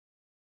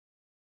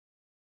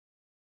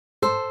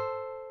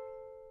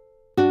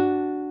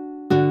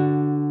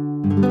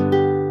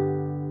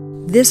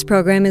This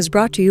program is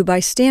brought to you by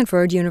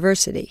Stanford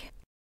University.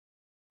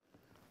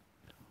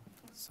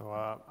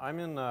 So I'm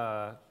in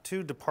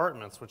two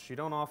departments which you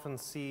don't often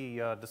see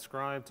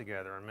described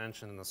together and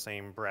mentioned in the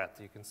same breath.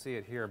 You can see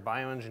it here,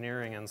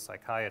 Bioengineering and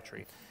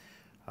Psychiatry.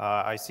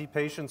 I see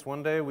patients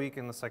one day a week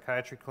in the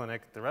psychiatry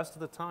clinic. The rest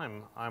of the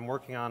time, I'm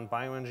working on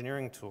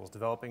bioengineering tools,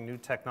 developing new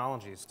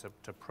technologies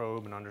to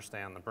probe and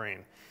understand the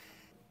brain.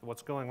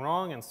 What's going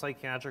wrong in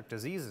psychiatric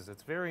diseases,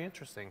 it's very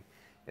interesting.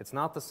 It's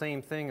not the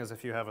same thing as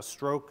if you have a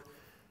stroke.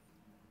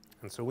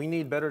 And so we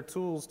need better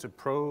tools to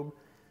probe,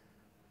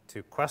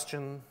 to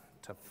question,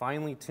 to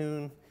finely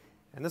tune.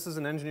 And this is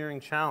an engineering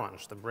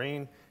challenge. The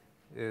brain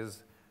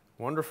is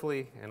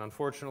wonderfully and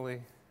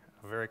unfortunately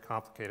a very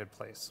complicated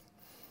place.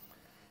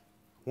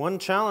 One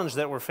challenge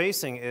that we're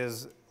facing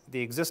is the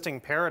existing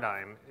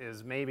paradigm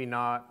is maybe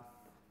not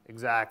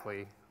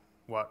exactly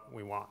what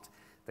we want.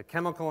 The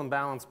chemical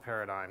imbalance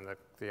paradigm,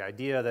 the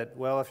idea that,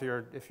 well, if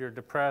you're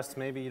depressed,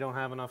 maybe you don't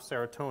have enough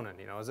serotonin,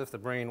 as if the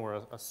brain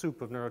were a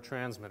soup of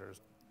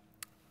neurotransmitters.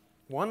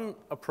 One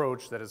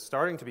approach that is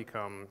starting to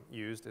become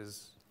used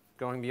is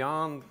going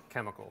beyond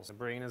chemicals. The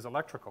brain is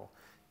electrical.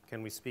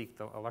 Can we speak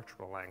the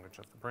electrical language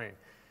of the brain?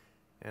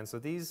 And so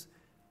these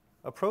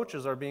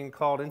approaches are being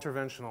called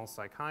interventional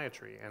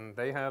psychiatry, and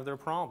they have their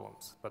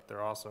problems, but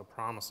they're also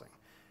promising.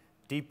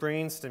 Deep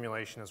brain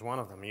stimulation is one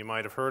of them. You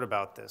might have heard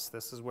about this.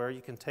 This is where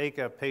you can take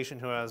a patient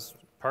who has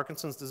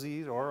Parkinson's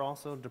disease or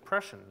also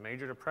depression,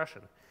 major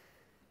depression,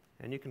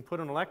 and you can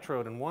put an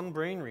electrode in one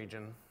brain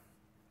region,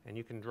 and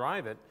you can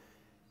drive it,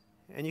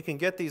 and you can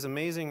get these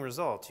amazing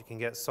results. You can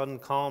get sudden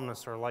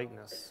calmness or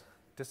lightness,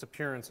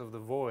 disappearance of the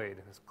void,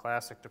 this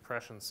classic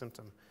depression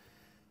symptom,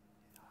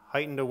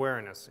 heightened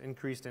awareness,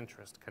 increased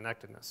interest,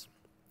 connectedness.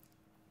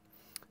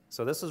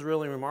 So this is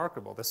really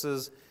remarkable. This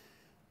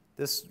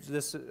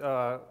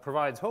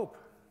provides hope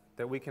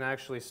that we can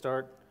actually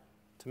start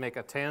to make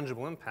a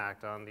tangible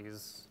impact on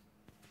these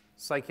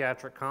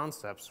psychiatric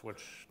concepts,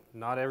 which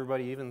not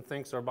everybody even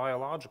thinks are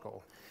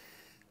biological.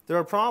 There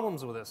are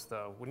problems with this,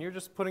 though. When you're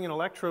just putting an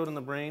electrode in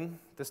the brain,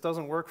 this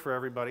doesn't work for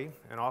everybody,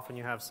 and often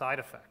you have side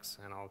effects,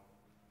 and I'll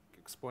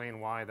explain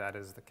why that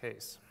is the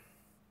case.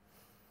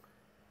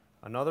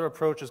 Another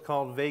approach is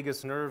called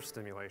vagus nerve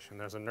stimulation.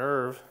 There's a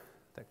nerve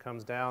that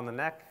comes down the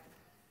neck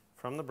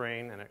from the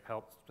brain, and it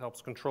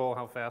helps control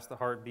how fast the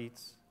heart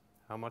beats,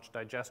 how much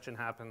digestion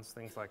happens,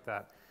 things like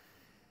that.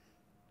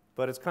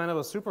 But it's kind of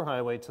a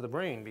superhighway to the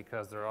brain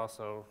because there are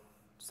also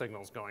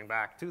signals going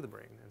back to the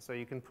brain. And so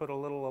you can put a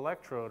little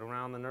electrode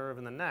around the nerve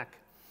in the neck,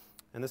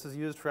 and this is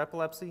used for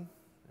epilepsy,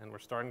 and we're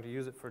starting to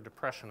use it for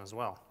depression as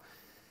well.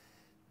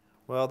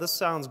 Well, this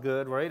sounds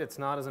good, right? It's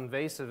not as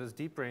invasive as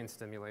deep brain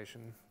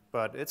stimulation,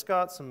 but it's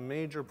got some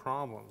major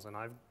problems, and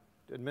I've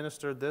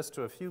administered this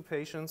to a few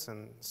patients,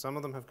 and some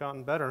of them have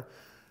gotten better.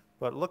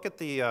 But look at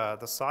the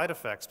side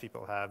effects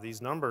people have.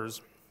 These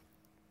numbers,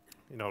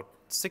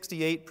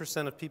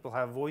 68% of people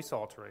have voice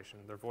alteration.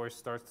 Their voice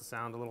starts to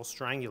sound a little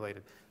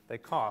strangulated. They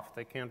cough,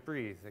 they can't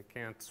breathe, they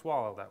can't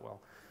swallow that well.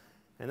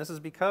 And this is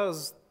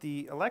because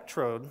the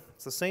electrode,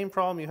 it's the same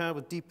problem you have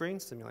with deep brain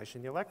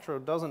stimulation. The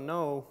electrode doesn't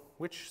know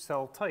which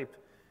cell type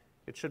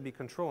it should be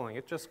controlling.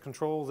 It just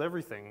controls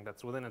everything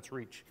that's within its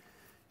reach.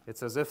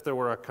 It's as if there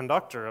were a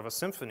conductor of a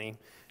symphony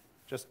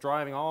just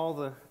driving all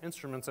the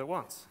instruments at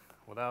once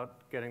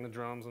without getting the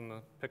drums and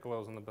the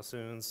piccolos and the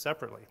bassoons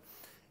separately.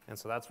 And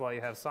so that's why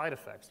you have side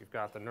effects. You've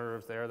got the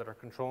nerves there that are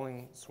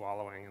controlling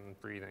swallowing and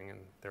breathing,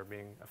 and they're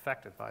being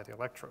affected by the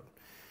electrode.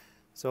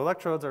 So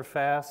electrodes are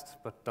fast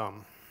but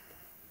dumb.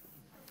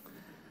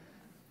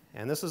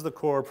 And this is the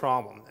core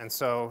problem. And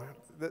so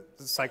the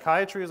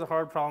psychiatry is a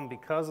hard problem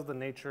because of the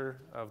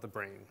nature of the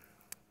brain.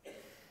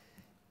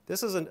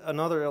 This is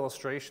another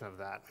illustration of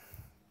that.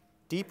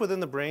 Deep within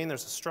the brain,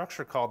 there's a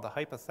structure called the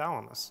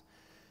hypothalamus,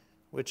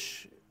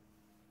 which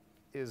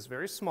is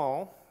very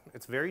small,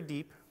 it's very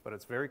deep, but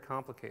it's very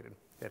complicated.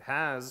 It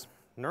has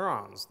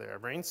neurons there,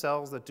 brain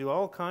cells that do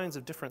all kinds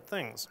of different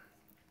things.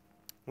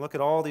 Look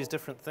at all these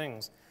different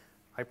things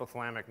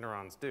hypothalamic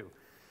neurons do.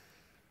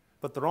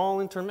 But they're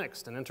all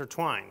intermixed and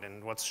intertwined,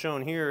 and what's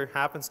shown here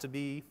happens to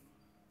be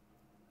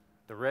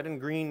the red and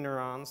green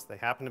neurons. They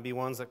happen to be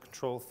ones that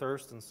control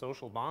thirst and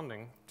social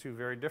bonding, two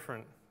very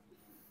different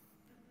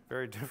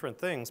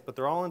things, but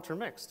they're all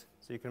intermixed.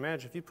 So you can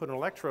imagine if you put an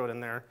electrode in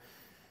there,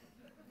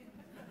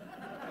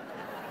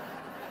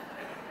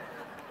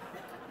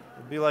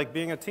 it'd be like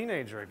being a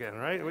teenager again,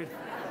 right?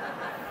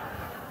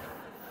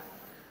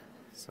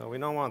 So we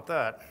don't want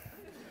that.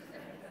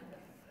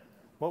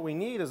 What we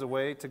need is a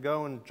way to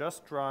go and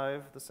just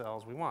drive the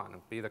cells we want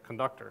and be the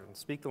conductor and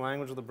speak the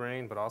language of the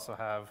brain, but also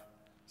have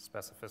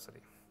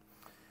specificity.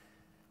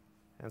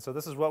 And so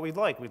this is what we'd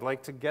like. We'd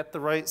like to get the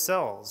right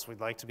cells.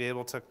 We'd like to be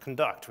able to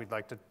conduct. We'd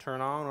like to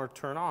turn on or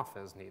turn off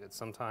as needed.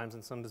 Sometimes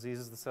in some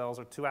diseases the cells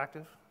are too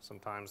active.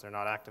 Sometimes they're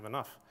not active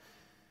enough.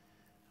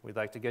 We'd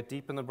like to get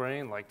deep in the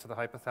brain, like to the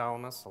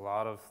hypothalamus. A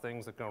lot of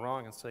things that go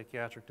wrong in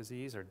psychiatric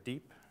disease are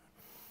deep.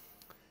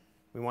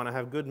 We want to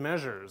have good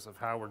measures of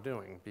how we're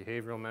doing,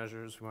 behavioral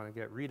measures. We want to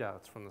get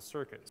readouts from the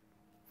circuits.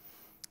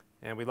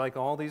 And we'd like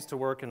all these to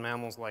work in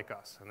mammals like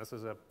us. And this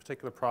is a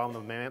particular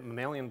problem. The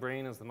mammalian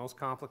brain is the most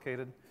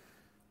complicated,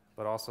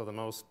 but also the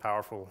most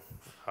powerful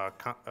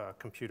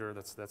computer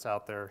that's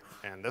out there.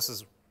 And this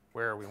is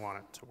where we want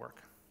it to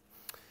work.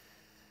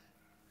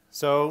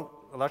 So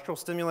electrical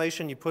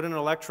stimulation, you put in an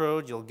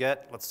electrode, you'll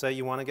get, let's say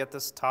you want to get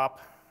this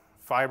top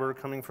fiber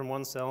coming from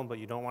one cell, but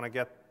you don't want to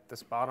get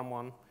this bottom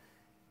one.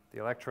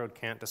 The electrode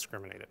can't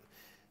discriminate it.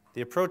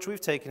 The approach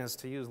we've taken is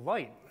to use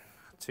light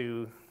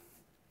to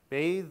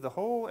bathe the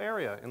whole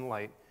area in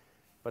light,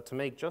 but to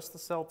make just the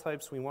cell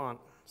types we want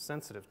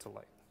sensitive to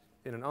light.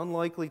 In an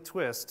unlikely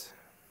twist,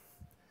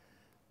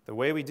 the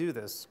way we do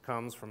this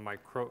comes from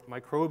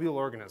microbial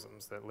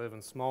organisms that live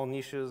in small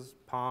niches,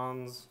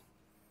 ponds,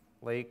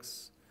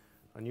 lakes,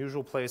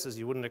 unusual places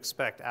you wouldn't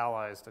expect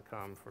allies to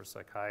come for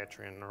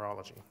psychiatry and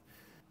neurology.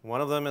 One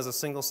of them is a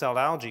single-celled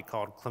algae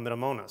called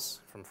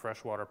Chlamydomonas from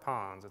freshwater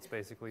ponds. It's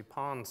basically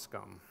pond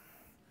scum.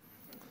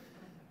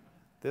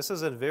 This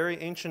is a very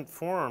ancient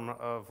form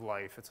of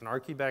life. It's an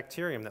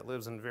archaebacterium that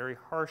lives in very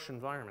harsh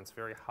environments,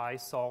 very high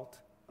salt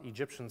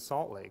Egyptian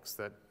salt lakes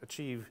that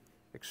achieve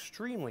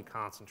extremely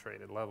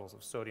concentrated levels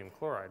of sodium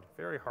chloride.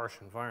 Very harsh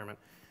environment,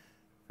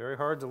 very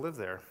hard to live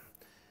there.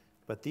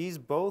 But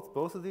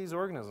both of these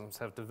organisms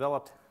have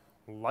developed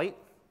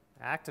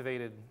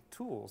light-activated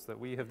tools that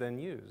we have then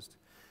used.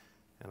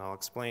 And I'll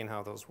explain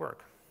how those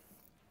work.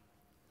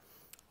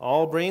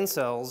 All brain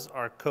cells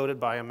are coated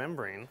by a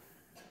membrane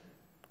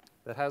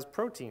that has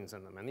proteins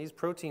in them, and these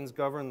proteins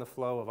govern the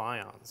flow of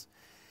ions.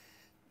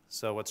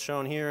 So what's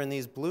shown here in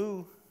these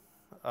blue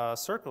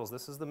circles,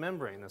 this is the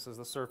membrane, this is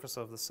the surface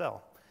of the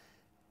cell.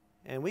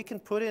 And we can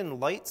put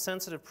in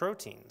light-sensitive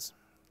proteins,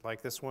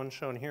 like this one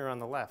shown here on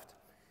the left,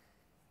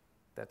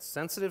 that's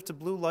sensitive to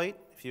blue light.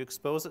 If you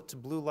expose it to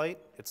blue light,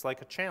 it's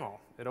like a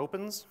channel. It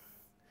opens,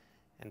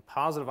 and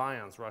positive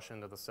ions rush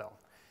into the cell.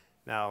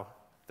 Now,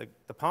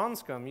 the pond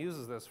scum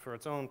uses this for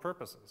its own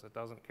purposes. It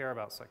doesn't care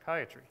about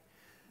psychiatry.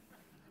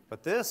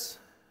 But this,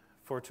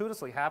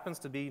 fortuitously, happens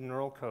to be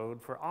neural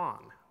code for on.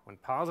 When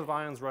positive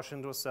ions rush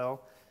into a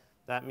cell,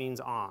 that means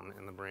on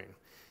in the brain.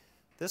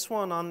 This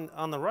one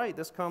on the right,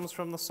 this comes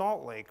from the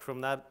salt lake,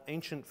 from that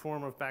ancient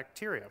form of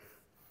bacteria.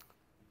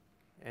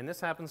 And this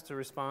happens to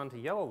respond to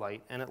yellow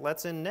light, and it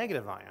lets in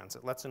negative ions.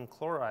 It lets in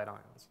chloride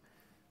ions.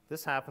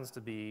 This happens to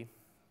be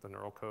the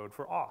neural code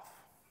for off.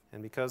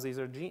 And because these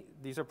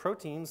are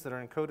proteins that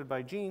are encoded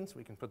by genes,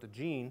 we can put the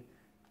gene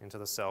into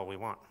the cell we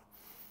want.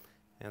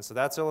 And so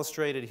that's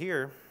illustrated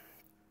here.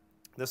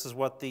 This is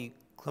what the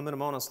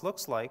Chlamydomonas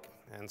looks like.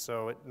 And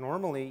so it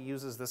normally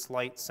uses this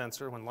light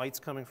sensor. When light's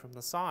coming from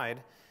the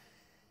side,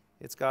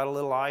 it's got a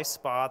little eye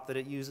spot that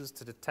it uses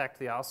to detect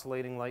the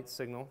oscillating light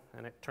signal,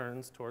 and it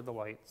turns toward the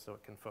light so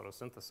it can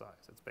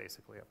photosynthesize. It's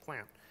basically a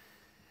plant.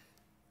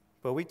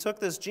 But we took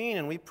this gene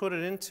and we put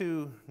it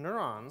into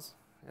neurons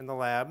in the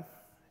lab.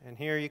 And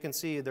here you can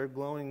see they're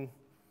glowing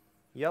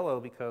yellow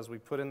because we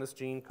put in this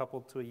gene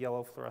coupled to a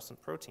yellow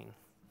fluorescent protein.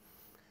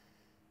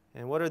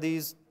 And what are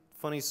these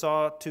funny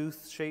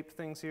sawtooth-shaped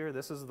things here?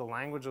 This is the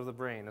language of the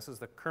brain. This is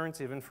the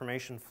currency of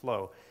information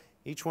flow.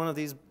 Each one of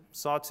these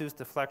sawtooth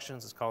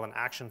deflections is called an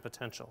action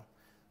potential,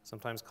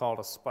 sometimes called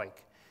a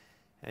spike.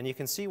 And you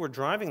can see we're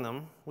driving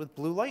them with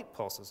blue light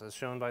pulses, as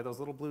shown by those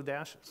little blue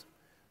dashes.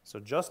 So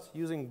just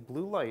using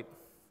blue light,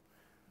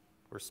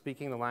 we're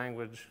speaking the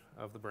language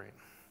of the brain.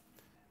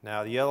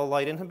 Now, the yellow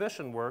light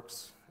inhibition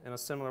works in a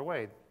similar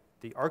way.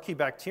 The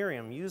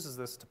archaebacterium uses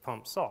this to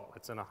pump salt.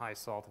 It's in a high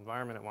salt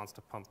environment. It wants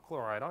to pump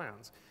chloride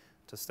ions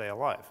to stay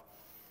alive.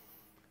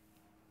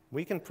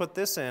 We can put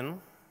this in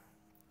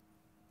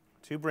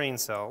to brain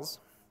cells.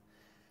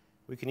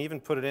 We can even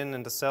put it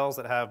into cells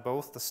that have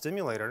both the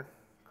stimulator,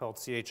 called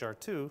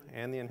CHR2,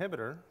 and the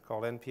inhibitor,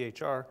 called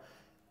NPHR.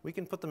 We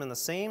can put them in the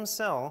same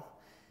cell,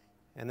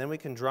 and then we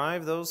can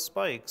drive those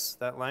spikes,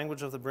 that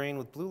language of the brain,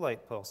 with blue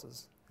light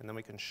pulses, and then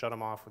we can shut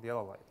them off with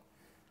yellow light.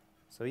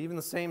 So even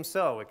the same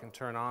cell we can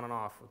turn on and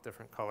off with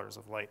different colors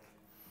of light.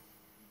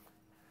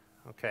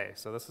 Okay,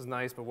 so this is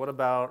nice, but what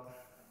about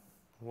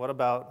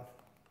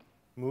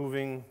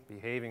moving,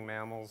 behaving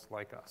mammals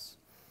like us?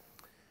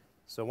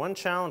 So one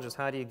challenge is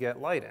how do you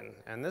get light in?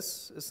 And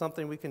this is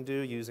something we can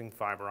do using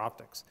fiber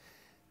optics.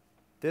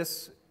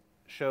 This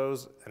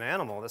shows an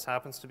animal. This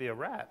happens to be a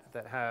rat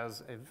that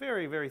has a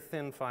very, very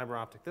thin fiber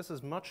optic. This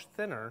is much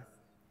thinner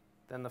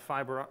than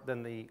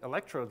the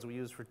electrodes we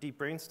use for deep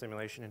brain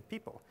stimulation in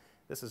people.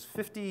 This is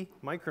 50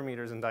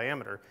 micrometers in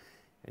diameter,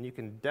 and you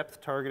can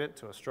depth target it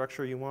to a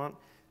structure you want.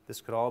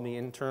 This could all be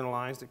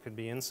internalized. It could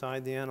be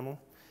inside the animal,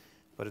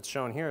 but it's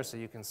shown here so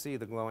you can see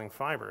the glowing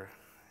fiber.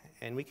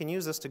 And we can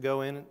use this to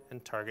go in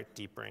and target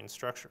deep brain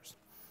structures.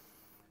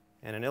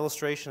 And an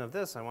illustration of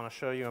this, I want to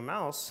show you a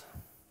mouse.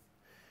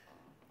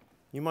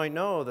 You might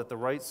know that the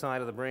right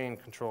side of the brain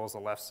controls the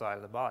left side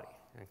of the body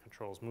and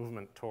controls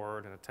movement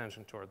toward and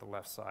attention toward the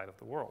left side of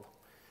the world.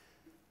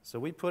 So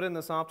we put in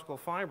this optical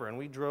fiber and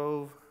we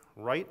drove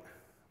right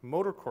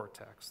motor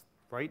cortex,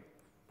 right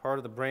part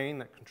of the brain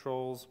that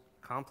controls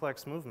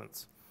complex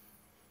movements,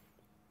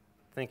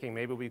 thinking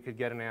maybe we could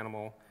get an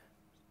animal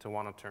to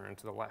want to turn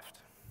to the left.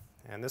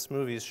 And this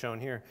movie is shown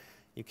here.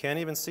 You can't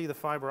even see the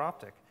fiber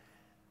optic,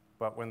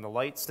 but when the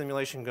light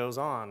stimulation goes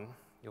on,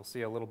 you'll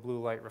see a little blue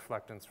light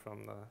reflectance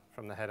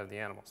from the head of the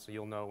animal, so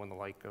you'll know when the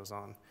light goes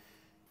on.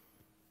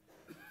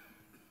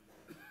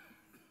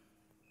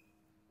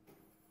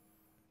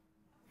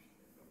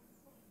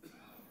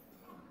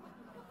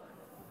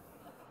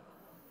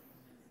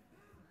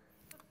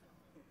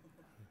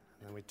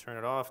 And then we turn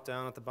it off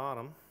down at the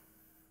bottom.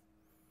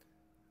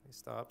 He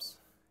stops.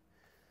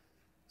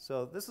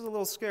 So this is a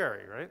little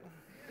scary, right?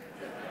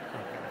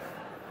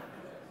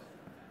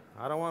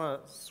 I don't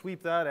want to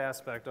sweep that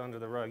aspect under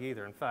the rug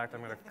either. In fact,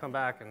 I'm going to come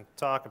back and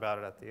talk about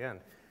it at the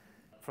end.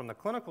 From the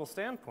clinical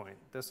standpoint,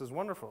 this is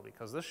wonderful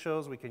because this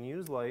shows we can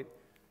use light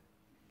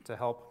to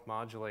help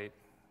modulate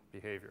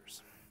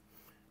behaviors.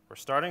 We're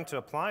starting to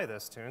apply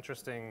this to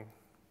interesting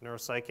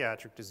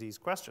neuropsychiatric disease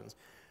questions.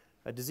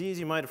 A disease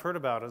you might have heard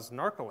about is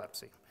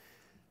narcolepsy.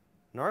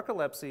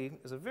 Narcolepsy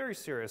is a very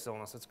serious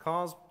illness. It's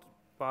caused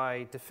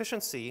by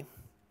deficiency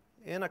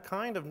in a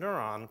kind of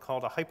neuron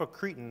called a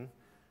hypocretin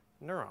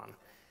neuron.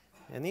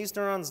 And these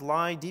neurons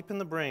lie deep in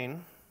the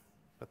brain,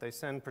 but they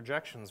send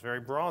projections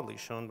very broadly,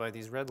 shown by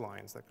these red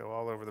lines that go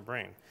all over the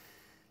brain.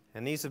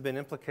 And these have been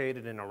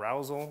implicated in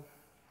arousal,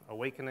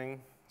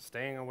 awakening,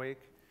 staying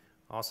awake,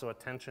 also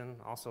attention,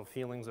 also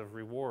feelings of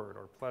reward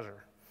or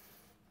pleasure.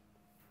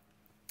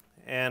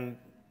 And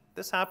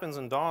this happens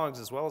in dogs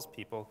as well as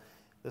people.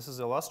 This is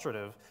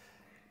illustrative.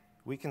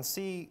 We can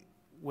see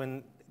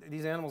when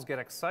these animals get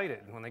excited,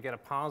 when they get a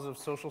positive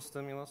social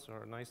stimulus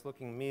or a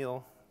nice-looking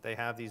meal, they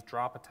have these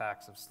drop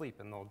attacks of sleep,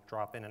 and they'll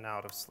drop in and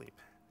out of sleep.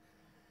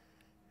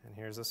 And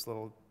here's this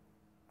little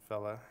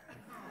fella.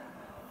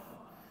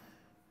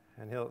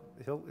 And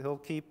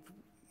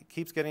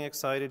keeps getting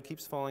excited,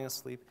 keeps falling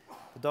asleep.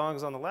 The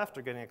dogs on the left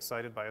are getting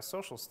excited by a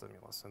social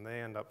stimulus, and they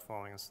end up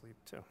falling asleep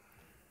too.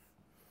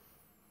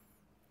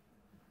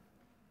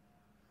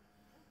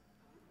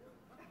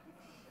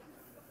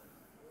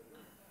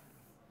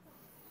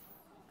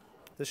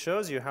 This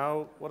shows you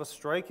what a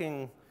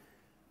striking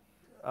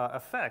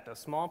effect a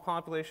small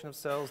population of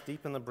cells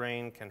deep in the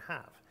brain can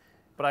have.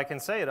 But I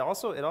can say it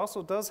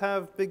also does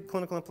have big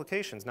clinical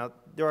implications. Now,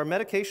 there are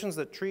medications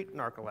that treat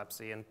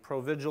narcolepsy, and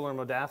Provigil or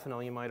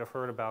modafinil you might have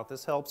heard about.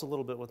 This helps a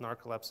little bit with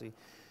narcolepsy.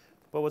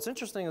 But what's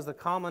interesting is the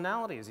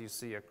commonalities you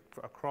see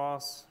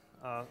across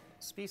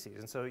species.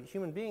 And so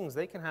human beings,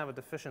 they can have a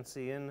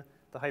deficiency in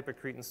the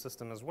hypocretin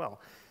system as well.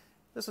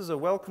 This is a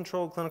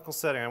well-controlled clinical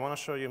setting. I want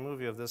to show you a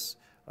movie of this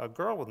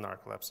girl with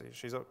narcolepsy.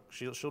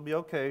 She'll be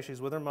okay.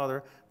 She's with her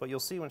mother, but you'll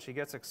see when she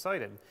gets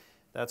excited,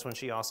 that's when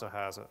she also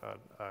has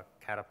a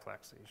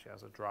cataplexy. She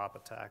has a drop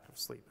attack of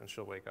sleep, and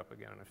she'll wake up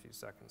again in a few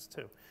seconds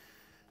too.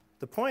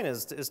 The point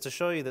is to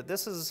show you that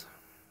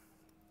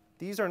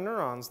these are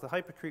neurons. The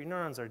hypocretin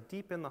neurons are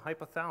deep in the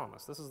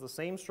hypothalamus. This is the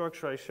same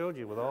structure I showed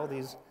you with all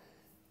these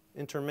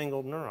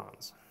intermingled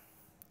neurons.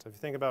 So if you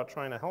think about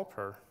trying to help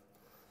her,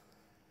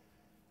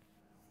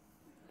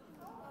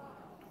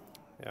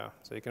 yeah,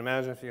 so you can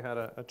imagine if you had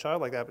a child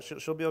like that,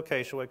 but she'll be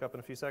okay. She'll wake up in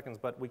a few seconds.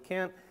 But we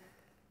can't,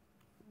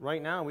 right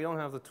now, we don't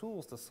have the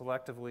tools to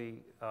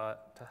selectively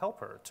to help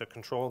her, to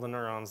control the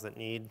neurons that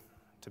need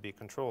to be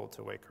controlled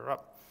to wake her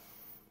up.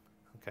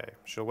 Okay,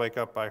 she'll wake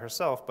up by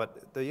herself,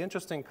 but the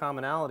interesting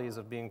commonalities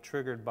of being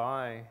triggered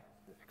by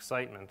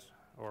excitement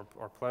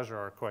or pleasure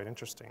are quite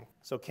interesting.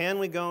 So can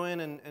we go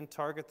in and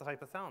target the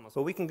hypothalamus?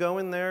 Well, we can go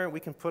in there, we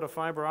can put a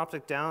fiber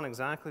optic down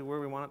exactly where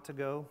we want it to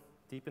go,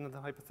 deep into the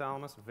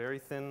hypothalamus, a very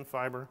thin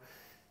fiber.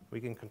 We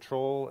can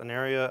control an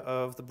area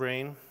of the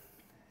brain.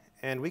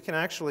 And we can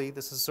actually,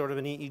 this is sort of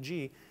an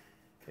EEG.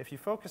 If you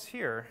focus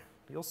here,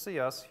 you'll see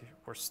us.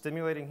 We're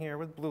stimulating here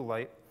with blue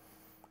light.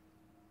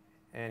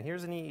 And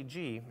here's an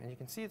EEG, and you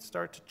can see it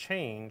start to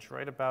change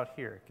right about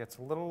here. It gets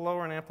a little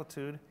lower in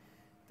amplitude.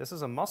 This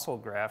is a muscle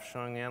graph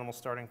showing the animal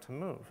starting to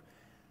move.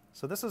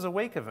 So this is a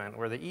wake event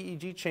where the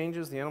EEG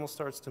changes, the animal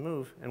starts to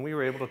move, and we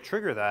were able to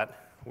trigger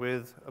that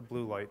with a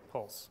blue light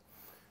pulse.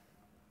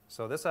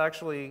 So this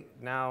actually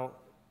now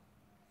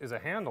is a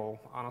handle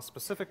on a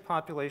specific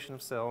population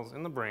of cells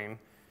in the brain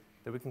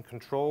that we can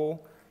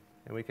control,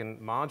 and we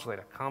can modulate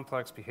a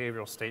complex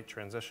behavioral state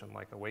transition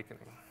like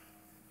awakening.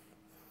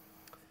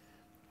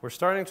 We're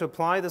starting to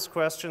apply this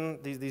question,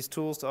 these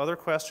tools, to other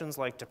questions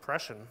like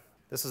depression.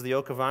 This is the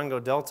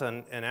Okavango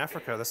Delta in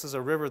Africa. This is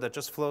a river that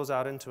just flows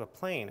out into a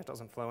plain. It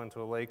doesn't flow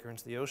into a lake or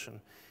into the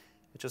ocean.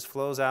 It just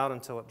flows out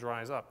until it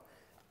dries up,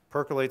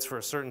 percolates for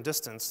a certain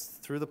distance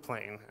through the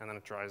plain, and then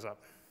it dries up.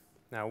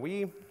 Now,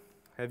 we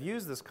have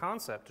used this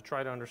concept to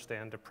try to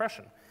understand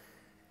depression.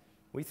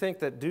 We think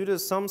that due to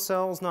some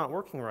cells not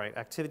working right,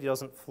 activity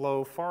doesn't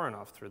flow far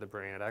enough through the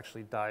brain. It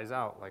actually dies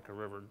out like a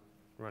river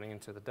running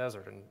into the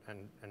desert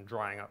and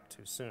drying up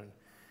too soon.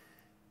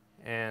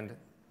 And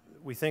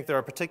we think there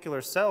are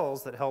particular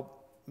cells that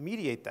help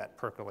mediate that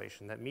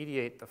percolation, that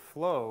mediate the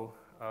flow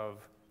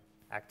of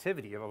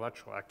activity, of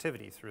electrical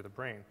activity through the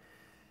brain.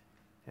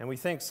 And we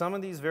think some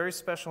of these very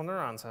special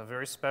neurons have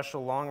very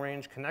special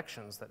long-range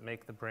connections that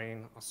make the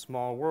brain a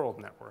small world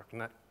network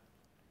and that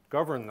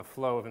govern the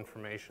flow of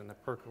information, the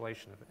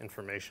percolation of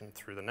information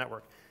through the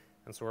network.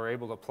 And so we're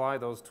able to apply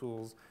those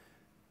tools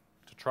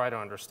to try to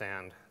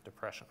understand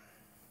depression.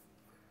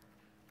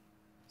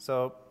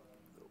 So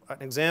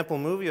an example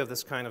movie of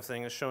this kind of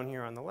thing is shown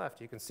here on the left.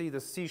 You can see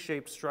the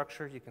C-shaped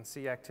structure. You can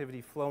see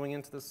activity flowing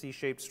into the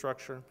C-shaped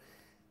structure.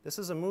 This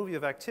is a movie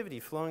of activity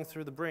flowing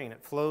through the brain.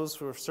 It flows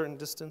for a certain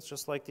distance,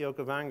 just like the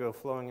Okavango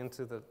flowing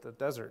into the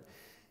desert.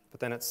 But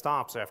then it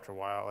stops after a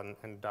while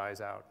and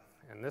dies out.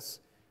 And this,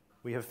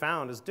 we have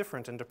found, is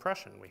different in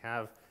depression. We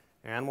have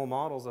animal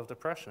models of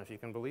depression, if you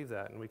can believe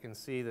that. And we can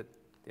see that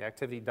the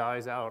activity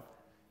dies out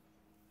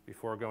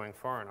before going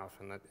far enough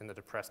in the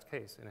depressed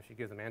case. And if you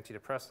give them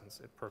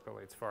antidepressants, it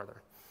percolates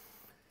farther.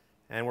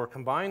 And we're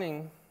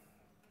combining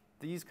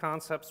these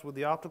concepts with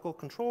the optical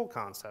control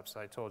concepts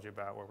I told you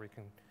about, where we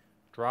can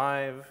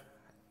drive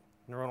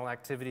neuronal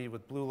activity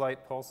with blue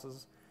light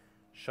pulses,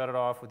 shut it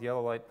off with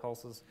yellow light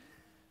pulses.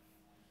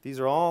 These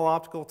are all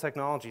optical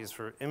technologies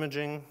for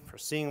imaging, for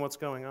seeing what's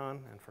going on,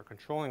 and for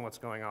controlling what's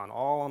going on,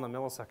 all on the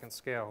millisecond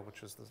scale,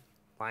 which is the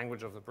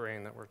language of the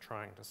brain that we're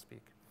trying to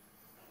speak.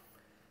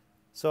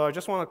 So I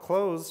just want to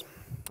close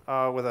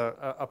with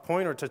a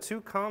pointer to two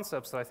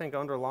concepts that I think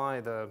underlie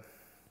the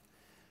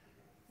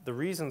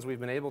reasons we've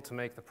been able to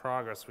make the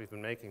progress we've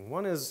been making.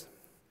 One is,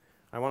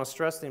 I want to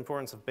stress the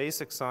importance of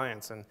basic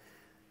science, and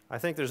I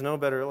think there's no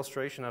better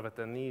illustration of it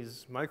than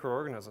these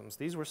microorganisms.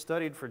 These were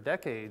studied for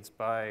decades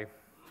by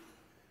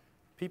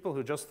people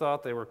who just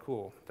thought they were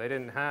cool. They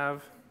didn't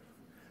have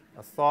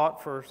a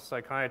thought for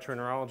psychiatry or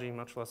neurology,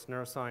 much less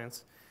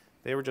neuroscience.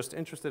 They were just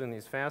interested in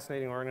these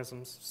fascinating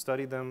organisms,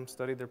 studied them,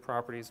 studied their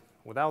properties.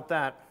 Without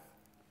that,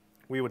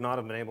 we would not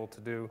have been able to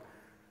do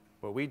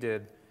what we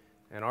did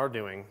and are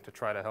doing to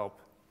try to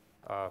help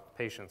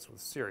patients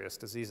with serious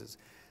diseases.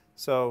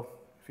 So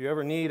if you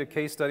ever need a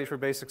case study for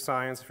basic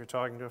science, if you're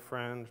talking to a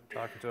friend,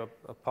 talking to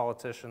a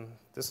politician,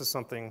 this is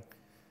something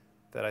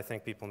that I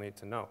think people need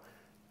to know.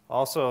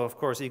 Also, of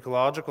course,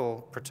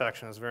 ecological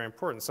protection is very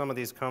important. Some of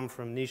these come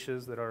from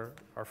niches that are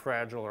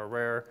fragile or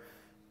rare,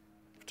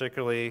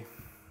 particularly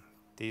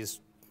these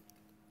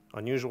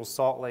unusual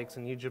salt lakes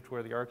in Egypt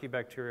where the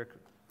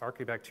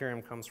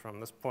Archaebacterium comes from.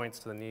 This points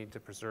to the need to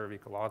preserve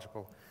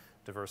ecological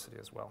diversity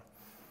as well.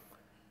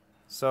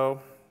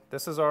 So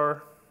this is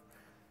our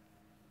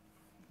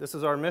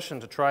mission,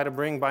 to try to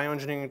bring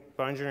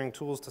bioengineering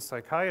tools to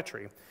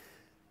psychiatry.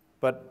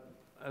 But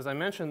as I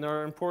mentioned, there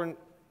are important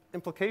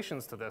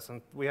implications to this,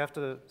 and we have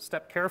to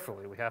step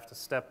carefully. We have to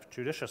step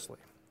judiciously.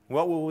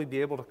 What will we be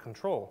able to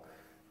control?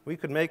 We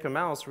could make a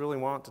mouse really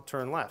want to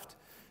turn left.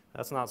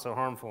 That's not so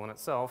harmful in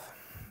itself.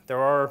 There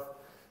are,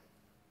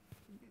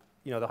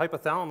 the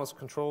hypothalamus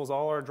controls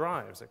all our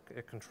drives.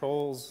 It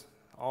controls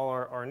all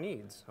our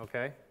needs,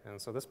 okay? And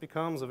so this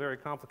becomes a very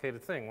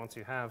complicated thing once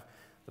you have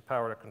the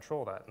power to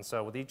control that. And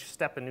so with each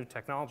step in new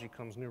technology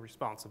comes new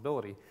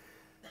responsibility.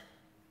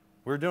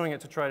 We're doing it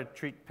to try to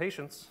treat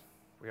patients.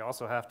 We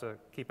also have to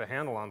keep a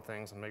handle on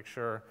things and make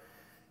sure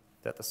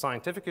that the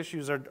scientific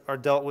issues are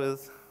dealt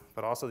with,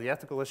 but also the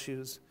ethical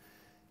issues,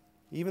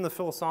 even the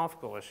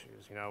philosophical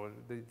issues.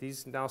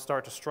 These now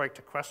start to strike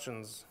to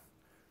questions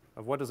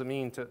of what does it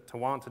mean to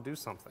want to do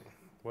something?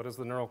 What is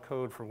the neural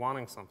code for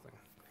wanting something?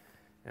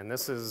 And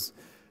this is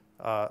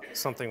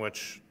something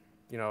which,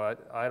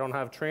 I don't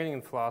have training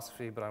in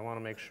philosophy, but I want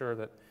to make sure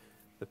that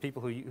the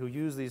people who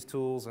use these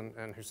tools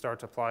and who start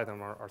to apply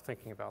them are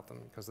thinking about them,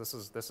 because this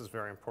is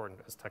very important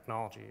as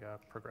technology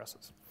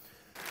progresses.